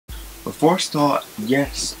before I start,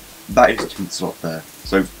 yes, that is Tinsel up there.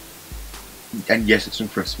 So, and yes, it's from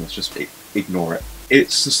Christmas, just ignore it.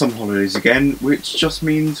 It's the summer holidays again, which just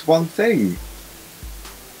means one thing.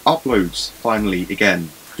 Uploads, finally, again,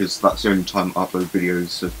 because that's the only time I upload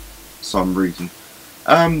videos for some reason.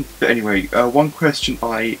 But anyway, one question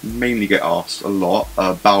I mainly get asked a lot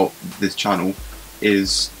about this channel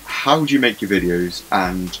is how do you make your videos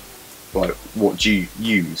and like what do you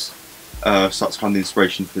use? So that's kind of the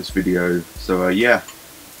inspiration for this video. So yeah,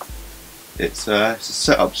 it's a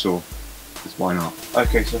setup tour, because why not?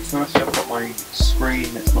 Okay, so first I've got my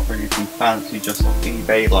screen. It's not really anything fancy, just off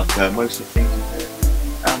eBay like most of the things in here.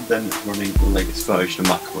 And then it's running the latest version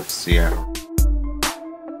of macOS Sierra.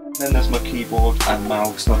 Then there's my keyboard and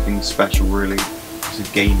mouse, nothing special really. It's a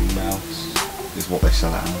gaming mouse, is what they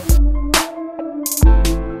sell it as.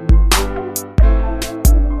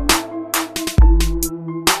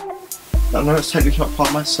 I know it's technically not part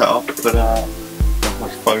of my setup, but there's my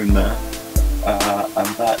phone there, and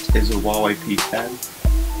that is a Huawei P10.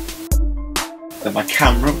 Then my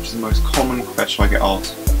camera, which is the most common question I get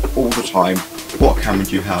asked all the time. What camera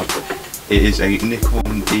do you have? It is a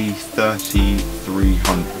Nikon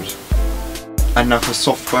D3300. And now for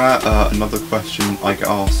software, another question I get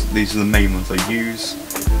asked, these are the main ones I use.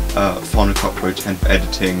 Final Cut Pro 10 for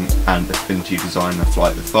editing and Affinity Designer for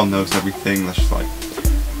like the thumbnails and everything.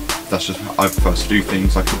 That's just how I prefer to do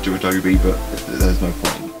things. I could do Adobe, but there's no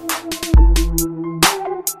point.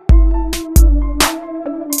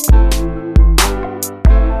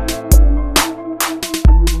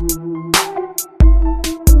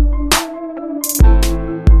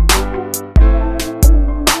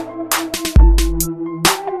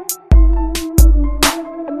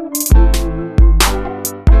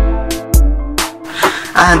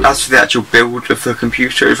 And as for the actual build of the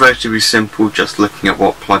computer, it's relatively simple, just looking at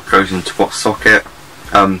what plug goes into what socket.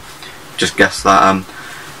 Just guess that.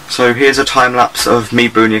 So here's a time lapse of me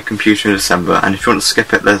building a computer in December, and if you want to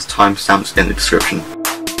skip it, there's timestamps in the description.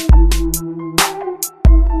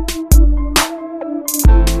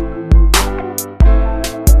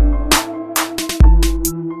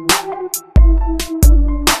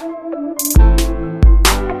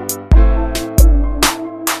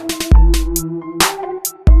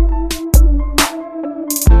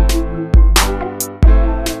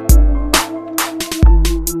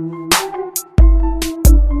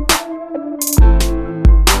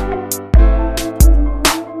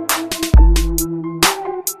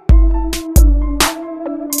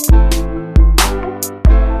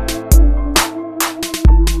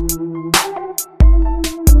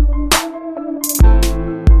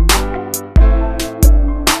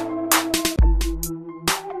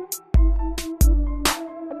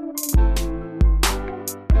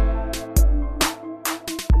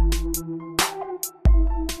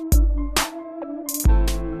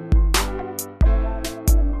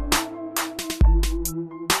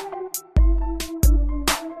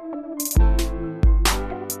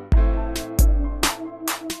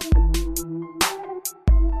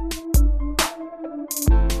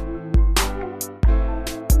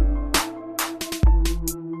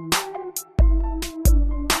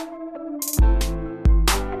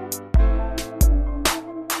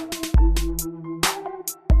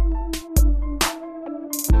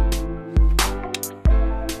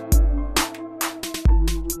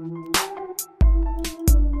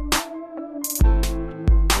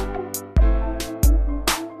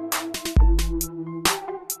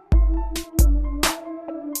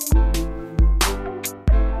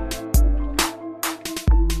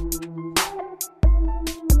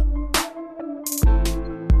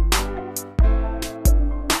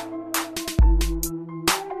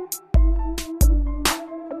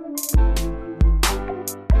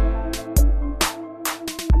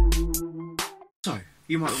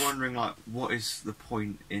 You might be wondering, like, what is the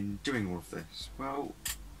point in doing all of this? Well,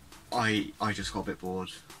 I just got a bit bored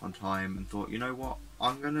one time and thought, you know what,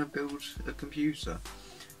 I'm gonna build a computer.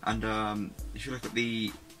 And if you look at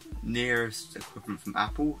the nearest equivalent from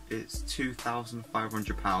Apple, it's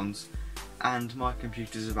 £2,500, and my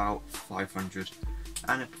computer's about 500,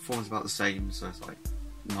 and it performs about the same, so it's like,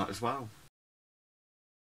 might as well.